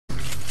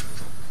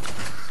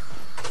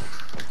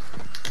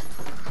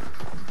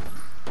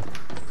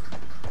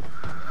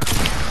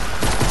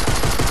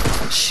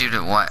Shoot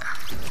at what?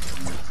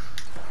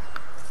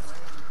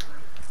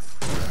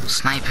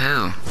 Snipe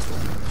who?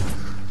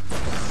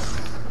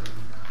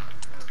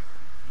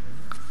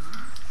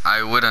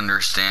 I would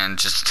understand,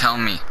 just tell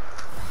me.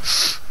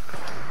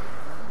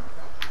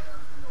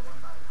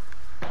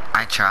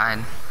 I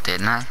tried,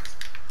 didn't I?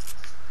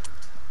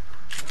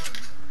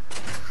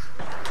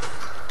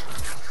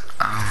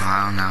 Oh,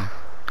 I don't know.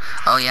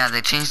 Oh yeah,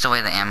 they changed the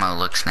way the ammo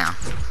looks now.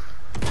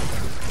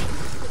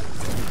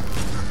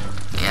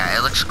 Yeah,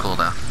 it looks cool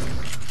though.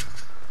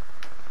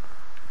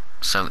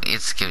 So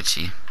it's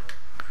Gucci.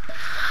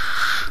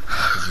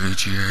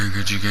 Gucci gang,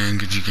 Gucci gang,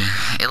 Gucci gang.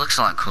 It looks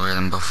a lot cooler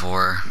than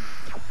before.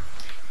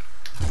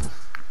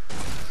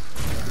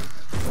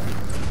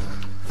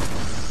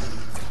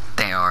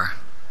 They are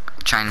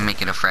trying to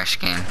make it a fresh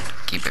game.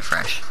 Keep it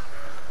fresh.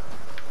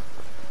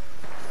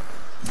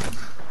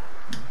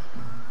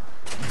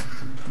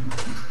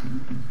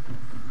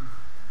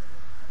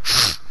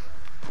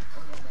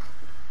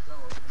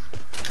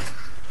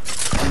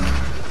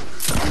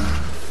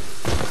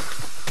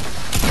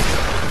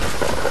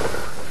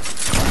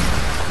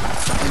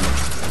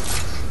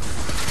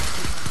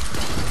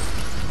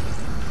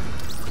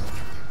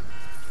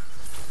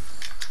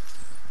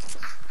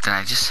 Did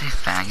I just say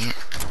faggot?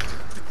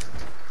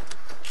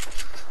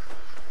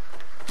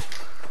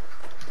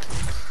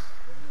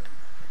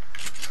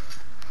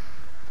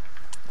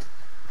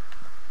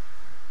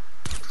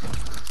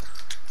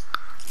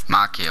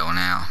 Machio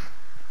now.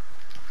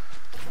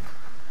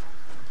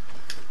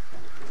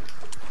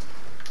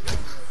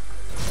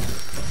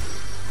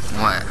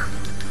 What?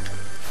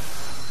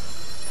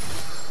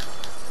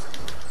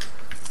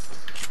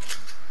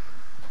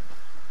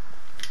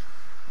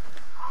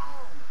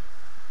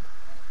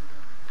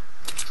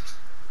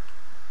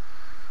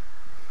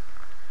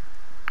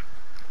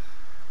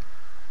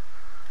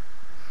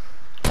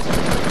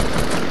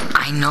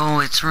 I know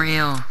it's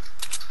real.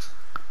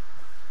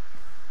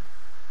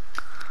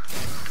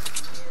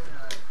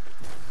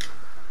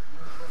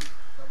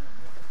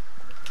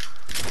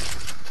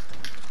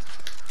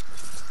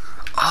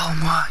 Oh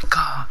my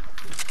god.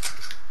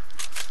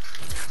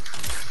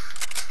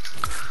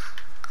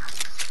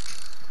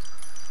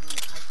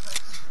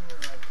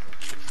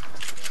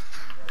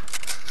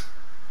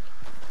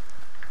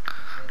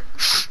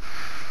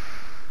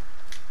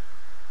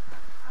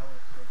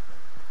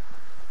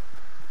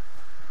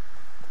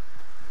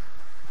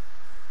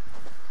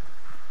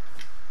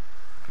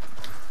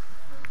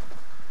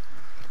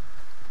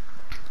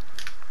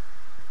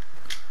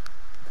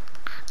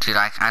 Dude,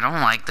 I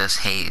don't like this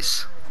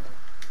haze.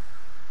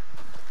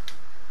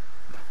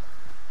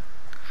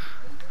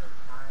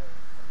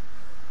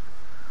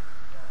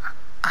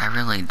 I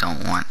really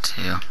don't want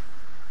to.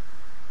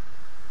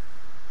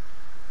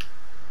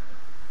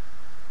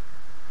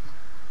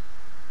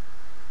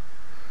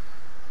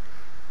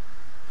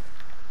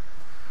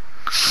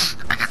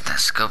 I got that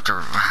scope to...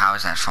 How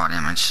is that fall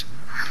damage?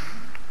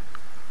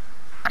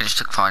 I just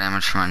took fall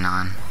damage from a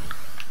non.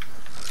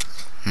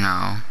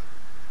 No.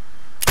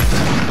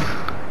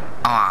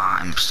 Oh,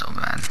 I'm so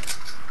bad.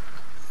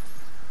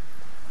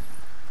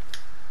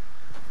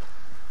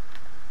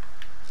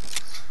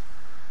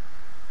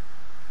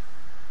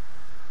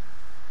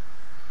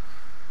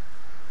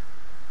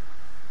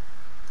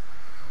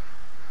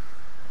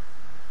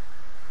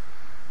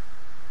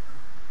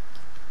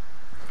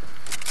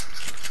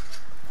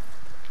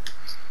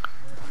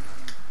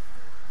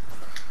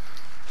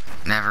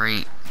 Never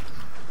eat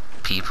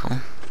people.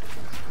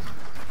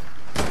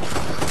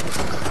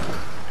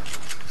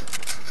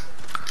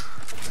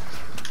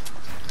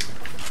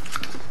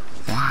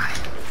 Why?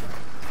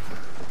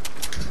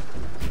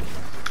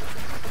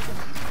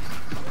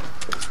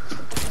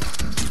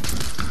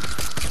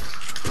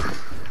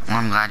 Well,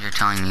 I'm glad you're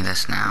telling me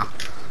this now.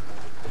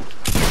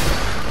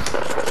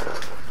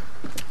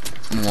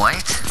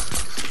 What?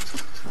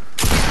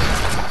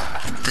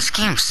 This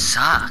game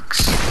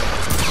sucks.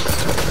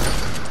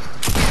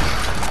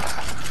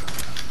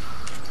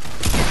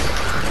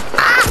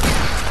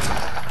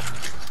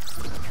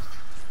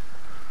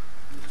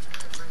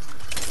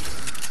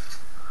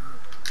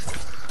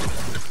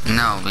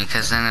 No,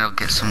 because then it'll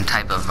get some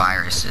type of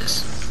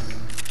viruses.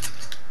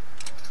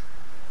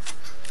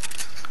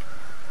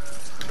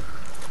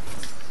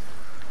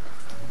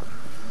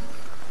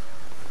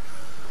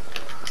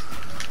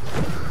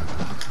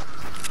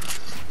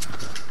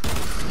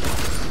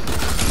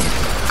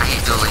 I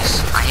hate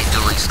dualies. I hate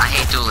dualies. I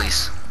hate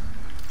dualies.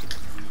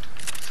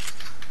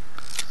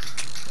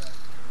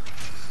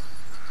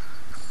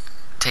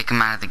 Take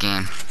him out of the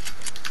game.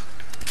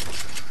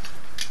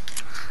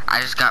 I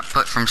just got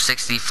put from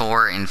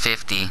 64 and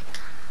 50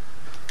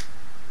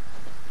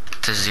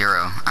 to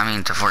 0. I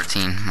mean to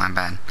 14, my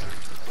bad.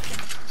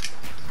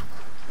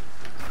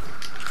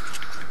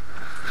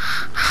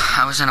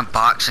 I was in a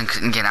box and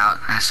couldn't get out,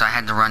 so I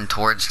had to run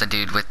towards the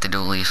dude with the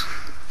dualies.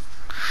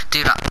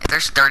 Dude,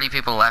 there's 30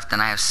 people left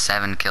and I have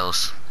 7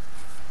 kills.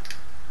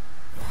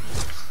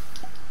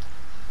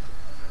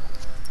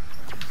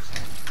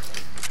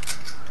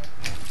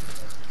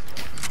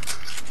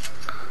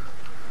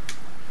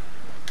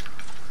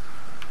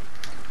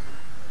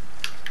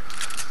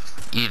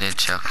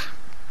 choke.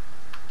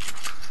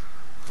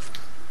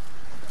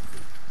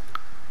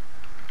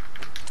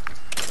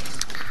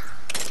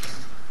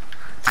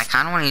 I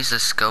kind of want to use the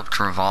scoped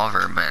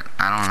revolver, but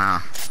I don't know.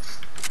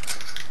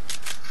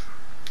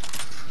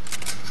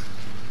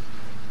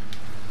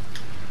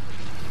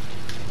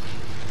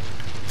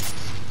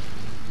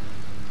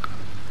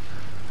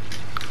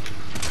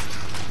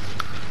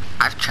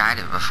 I've tried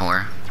it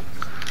before.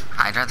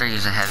 I'd rather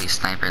use a heavy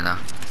sniper though.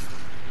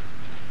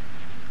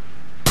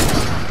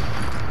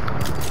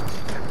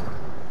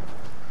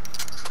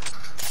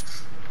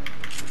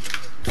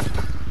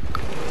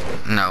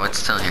 No, it's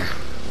still here.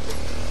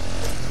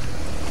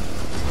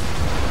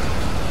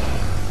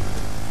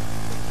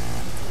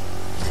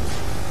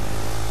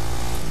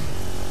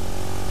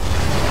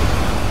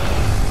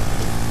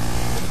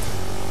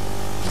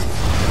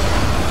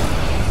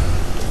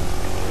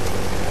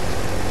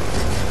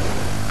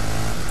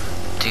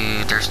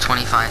 Dude, there's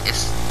 25,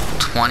 it's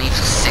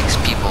 26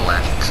 people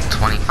left,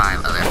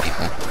 25 other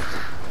people.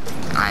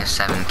 And I have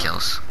 7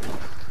 kills.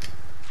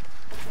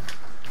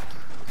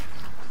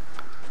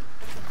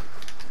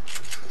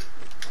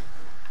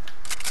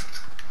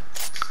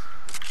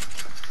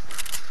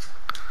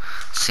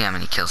 See how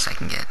many kills I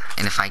can get.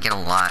 And if I get a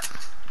lot,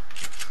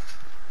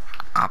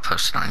 I'll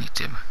post it on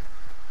YouTube.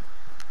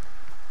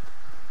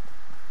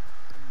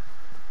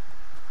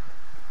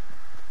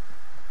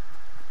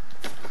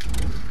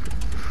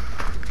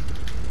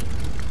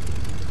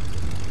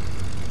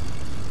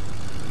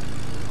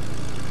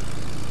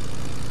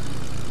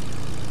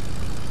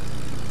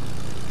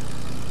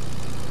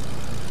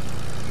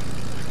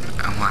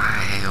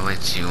 Why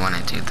would you want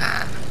to do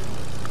that?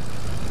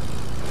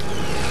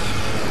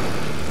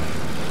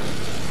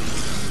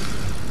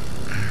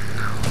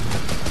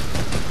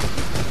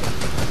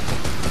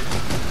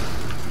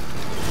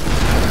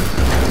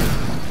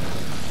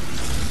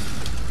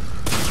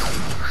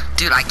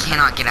 Dude, I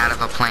cannot get out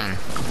of a plane.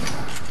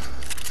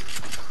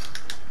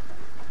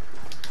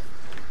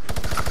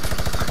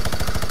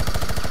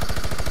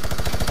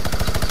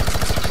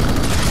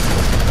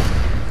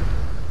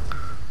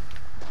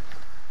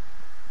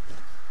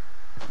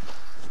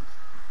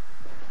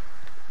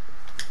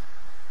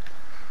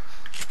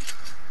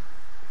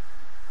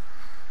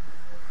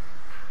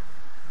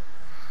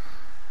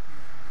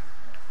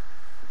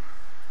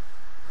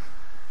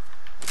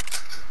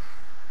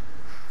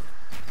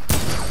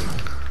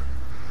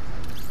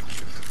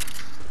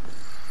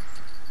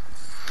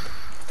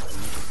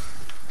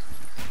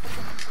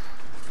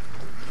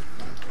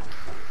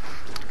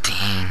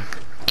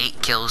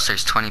 Kills,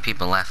 there's 20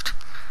 people left.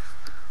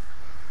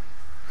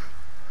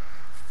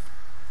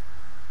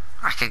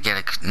 I could get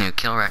a new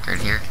kill record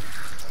here.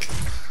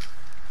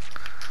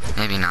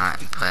 Maybe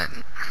not, but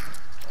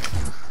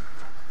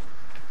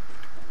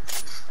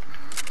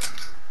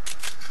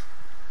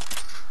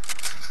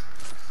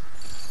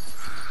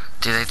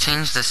dude, they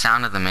changed the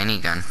sound of the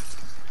minigun.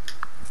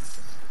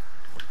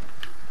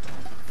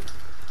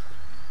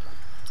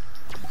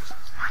 Oh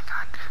my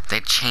god. They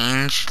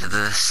changed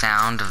the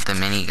sound of the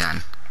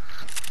minigun.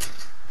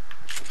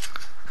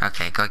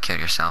 Okay, go kill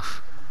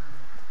yourself.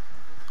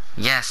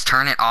 Yes,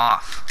 turn it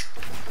off.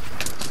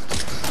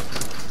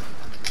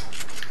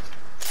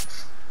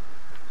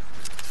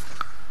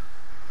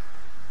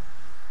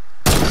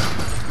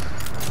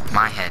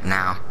 My head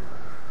now.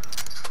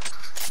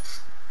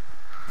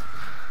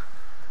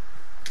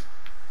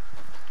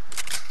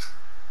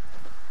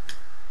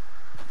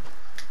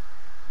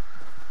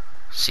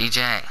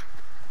 CJ.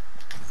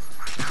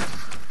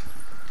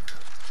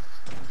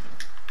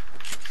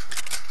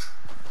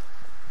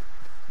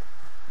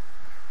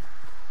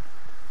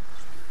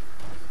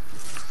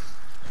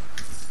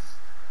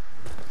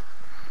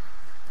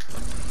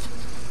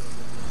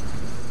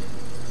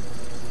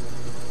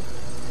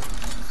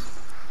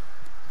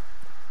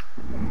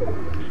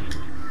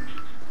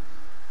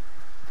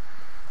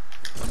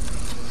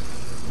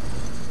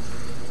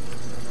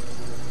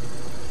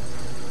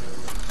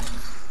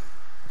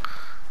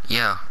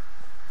 Yo,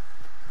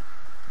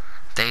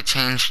 they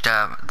changed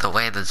the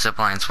way the zip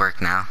lines work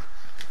now.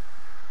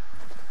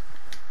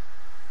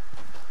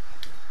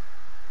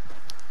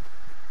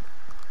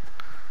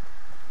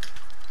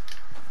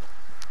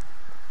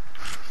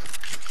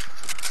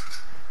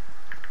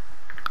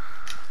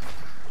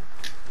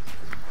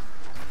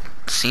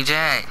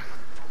 CJ.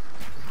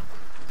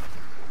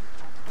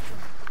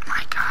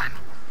 My god.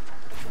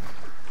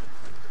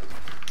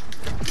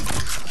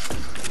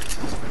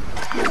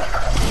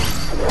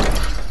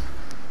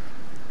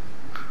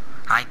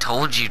 I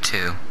told you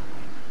to.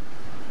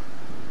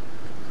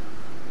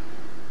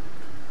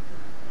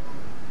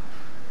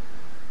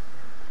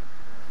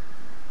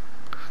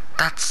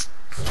 That's...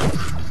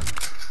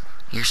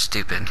 You're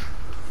stupid.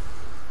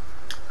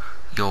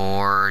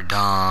 You're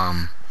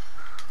dumb.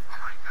 Oh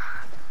my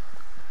god.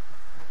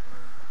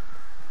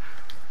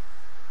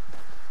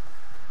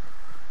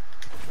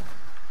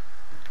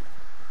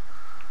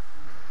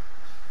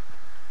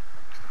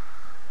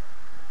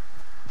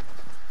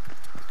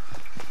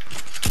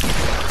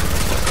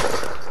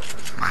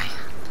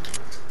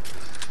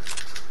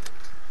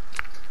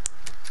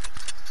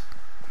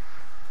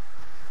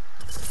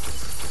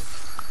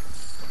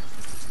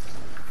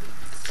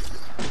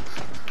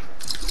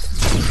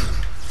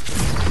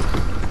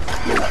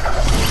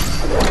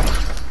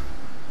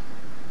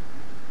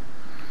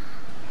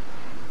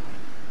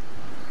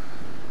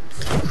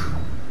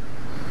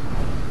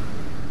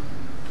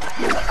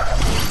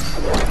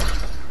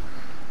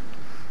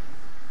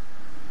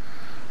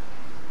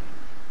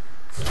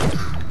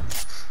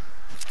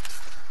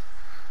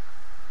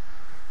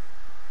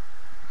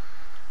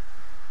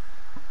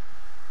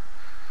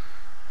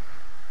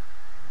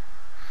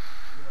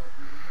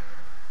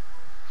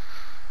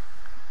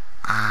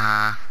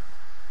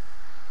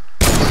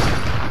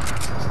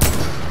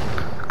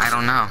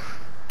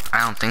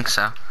 I don't think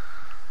so.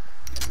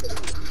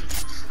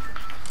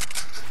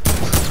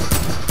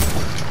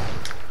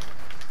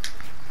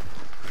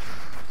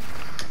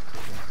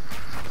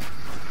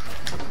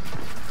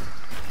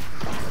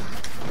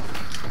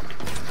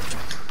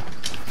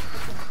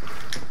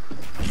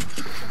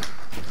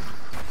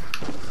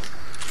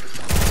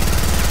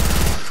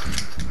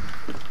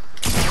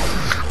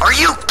 Are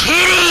you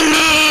kidding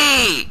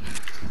me?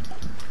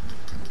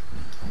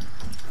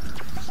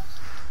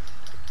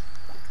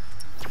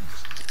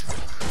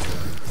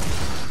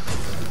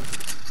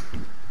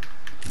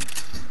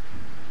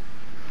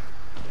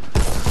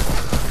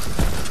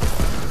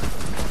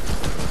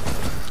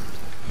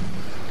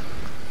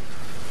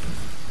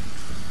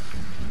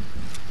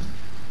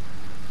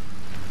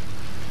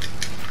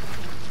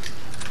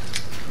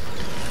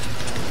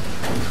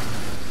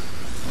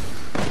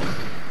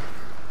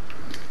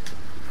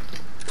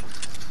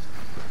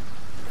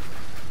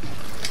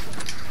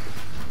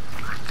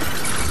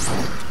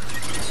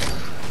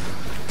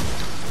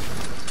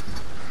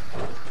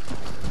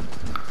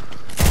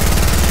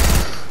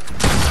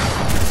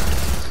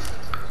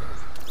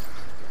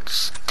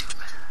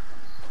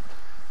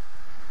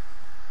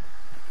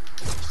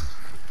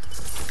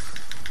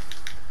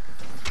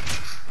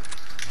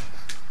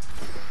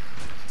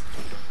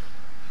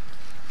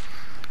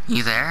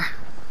 You there?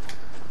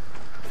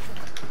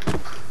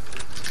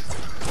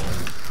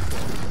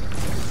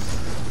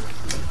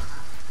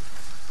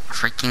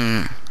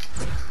 Freaking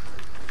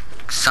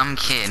some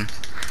kid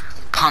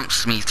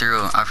pumps me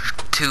through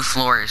 2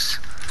 floors.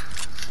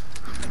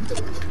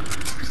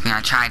 Freaking I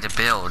tried to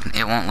build.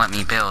 It won't let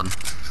me build.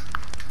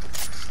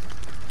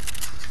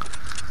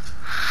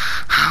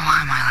 Why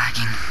am I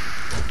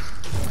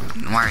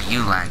lagging? Why are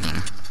you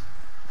lagging?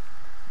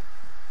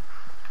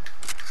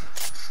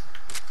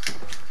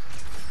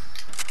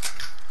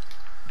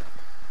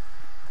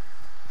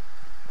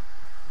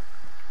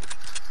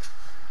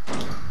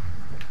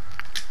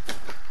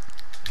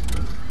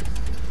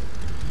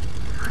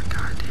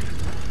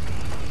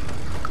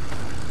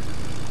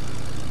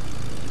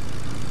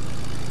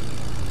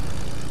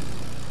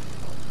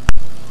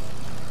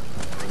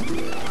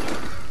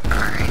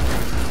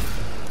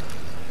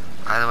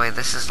 By the way,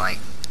 this is like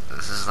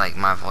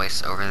my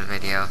voice over the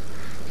video,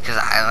 because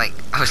I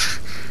was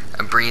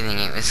breathing.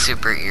 It was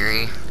super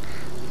eerie,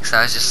 because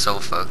I was just so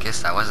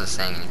focused. I wasn't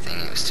saying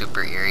anything. It was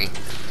super eerie,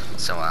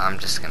 so I'm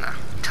just gonna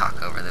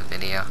talk over the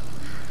video.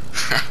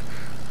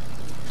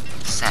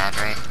 Sad,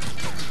 right?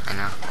 I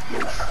know.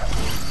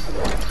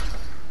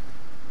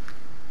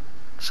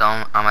 So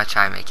I'm gonna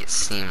try to make it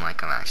seem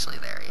like I'm actually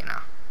there, you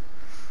know.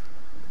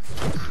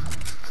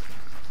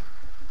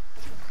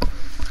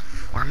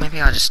 Or maybe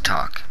I'll just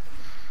talk.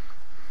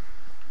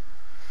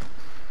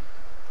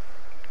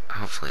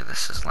 Hopefully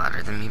this is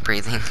louder than me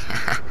breathing.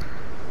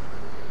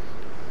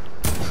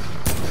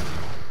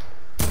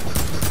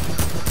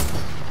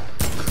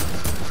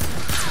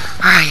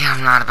 Alright, yeah,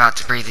 I'm not about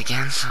to breathe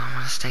again, so I'm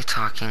gonna stay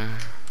talking,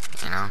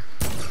 you know.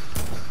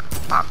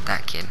 Bop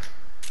that kid.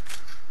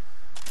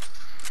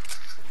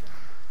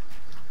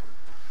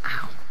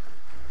 Ow.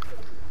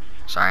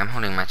 Sorry, I'm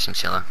holding my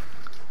chinchilla.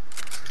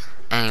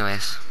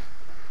 Anyways.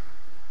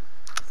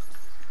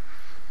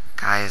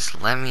 Guys,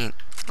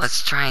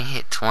 let's try and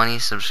hit 20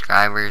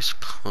 subscribers,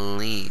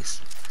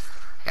 please.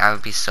 I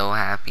would be so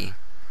happy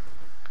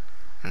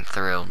and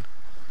thrilled.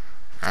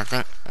 And I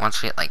think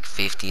once we hit like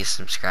 50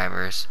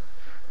 subscribers,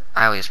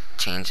 I always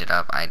change it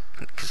up,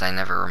 because I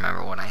never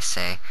remember what I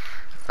say.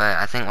 But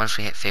I think once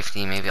we hit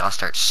 50, maybe I'll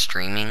start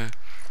streaming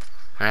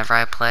whenever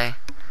I play.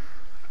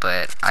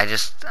 But I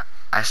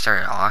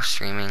started off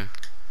streaming,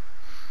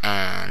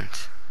 and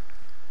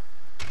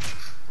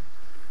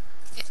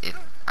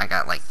I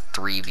got like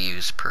 3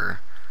 views per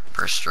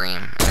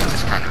stream, and it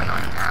was kind of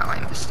annoying. Ow, I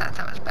missed that.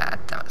 That was bad.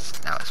 That was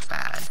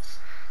bad.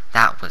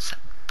 That was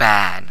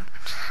bad.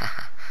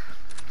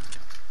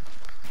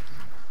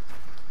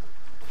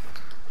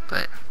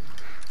 But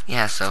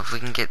yeah, so if we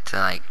can get to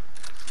like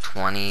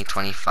 20,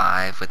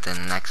 25 within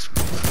a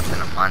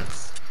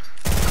month,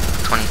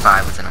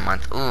 25 within a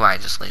month. Ooh, I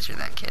just lasered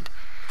that kid.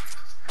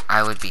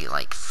 I would be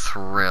like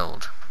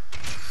thrilled.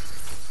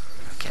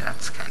 Okay,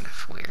 that's kind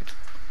of weird.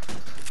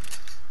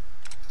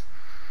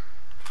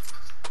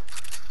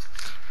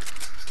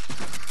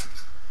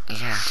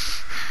 Yeah.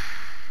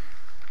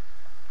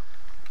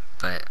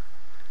 But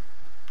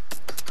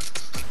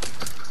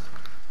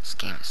this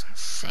game is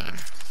insane.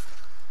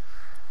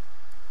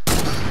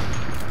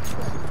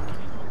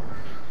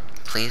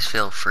 Please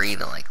feel free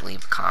to like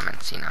leave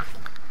comments, you know.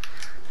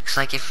 It's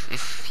like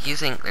if you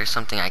think there's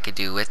something I could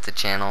do with the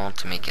channel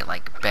to make it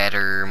like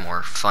better,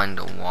 more fun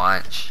to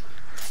watch,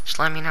 just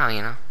let me know,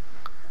 you know.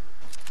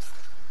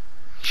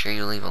 Make sure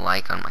you leave a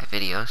like on my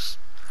videos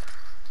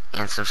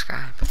and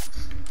subscribe.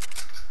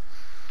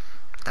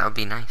 That would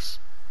be nice.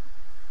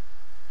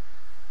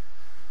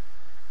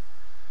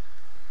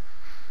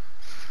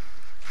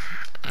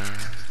 And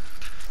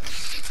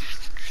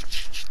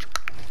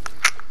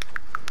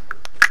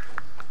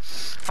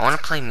I want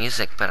to play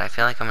music, but I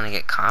feel like I'm going to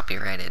get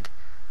copyrighted.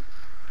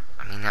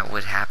 I mean, that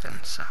would happen,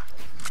 so.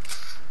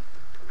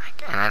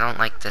 And I don't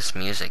like this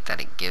music that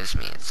it gives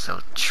me. It's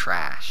so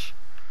trash.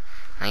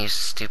 And I use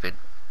stupid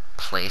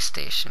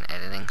PlayStation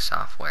editing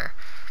software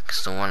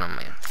because the one on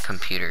my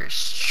computer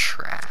is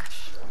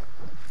trash.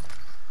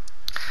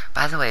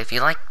 By the way, if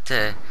you like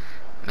to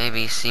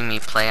maybe see me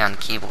play on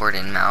keyboard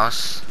and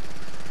mouse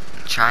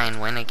and try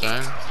and win a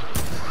game,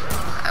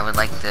 I would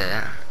like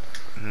to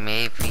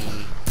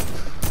maybe...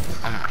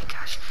 Oh my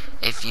gosh.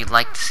 If you'd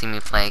like to see me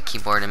play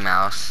keyboard and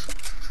mouse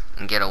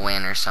and get a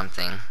win or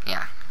something,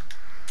 yeah.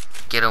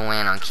 Get a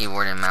win on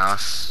keyboard and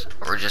mouse,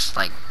 or just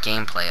like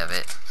gameplay of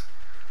it,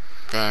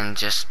 then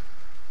just,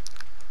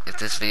 if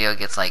this video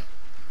gets like,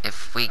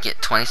 if we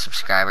get 20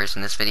 subscribers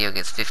and this video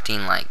gets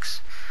 15 likes,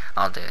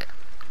 I'll do it.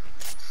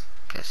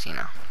 Because, you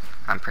know,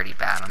 I'm pretty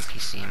bad on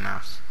PC and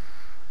mouse.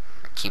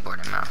 Or keyboard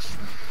and mouse.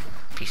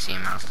 PC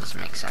and mouse doesn't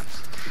make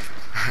sense.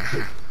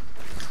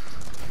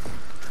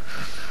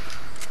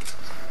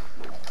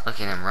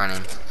 Look at him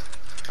running.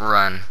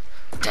 Run.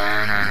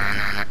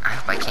 I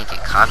hope I can't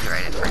get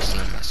copyrighted for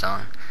singing a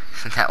song.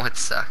 That would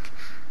suck.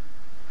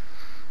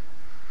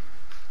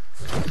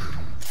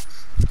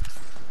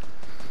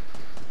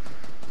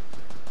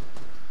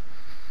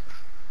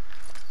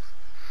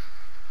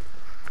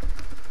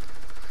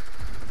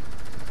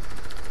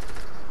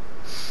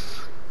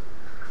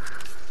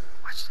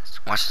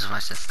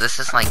 Watch this. This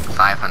is like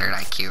 500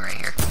 IQ right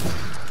here.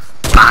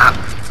 Bop!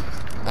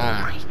 Oh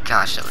my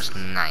gosh, that was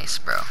nice,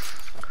 bro.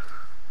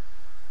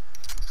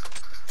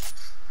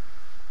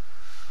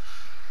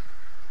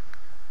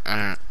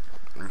 And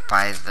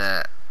by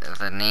the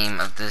name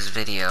of this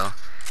video,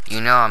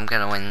 you know I'm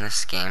gonna win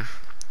this game.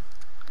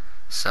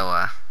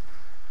 So,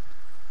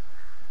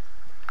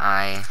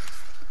 I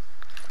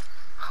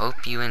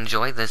hope you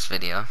enjoyed this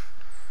video.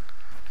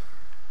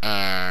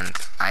 And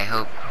I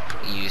hope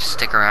you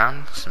stick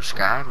around,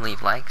 subscribe,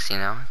 leave likes, you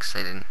know, because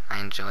I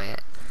enjoy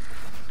it.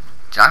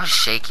 Dude, I was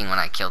shaking when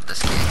I killed this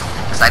kid,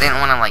 because I didn't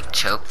want to, like,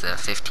 choke the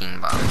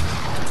 15 bomb.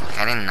 Like,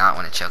 I did not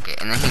want to choke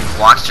it. And then he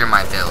walked through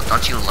my build.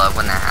 Don't you love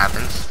when that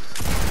happens?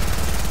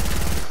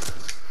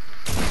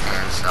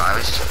 And so I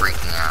was just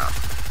freaking out.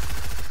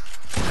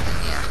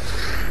 And yeah.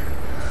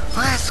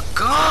 Let's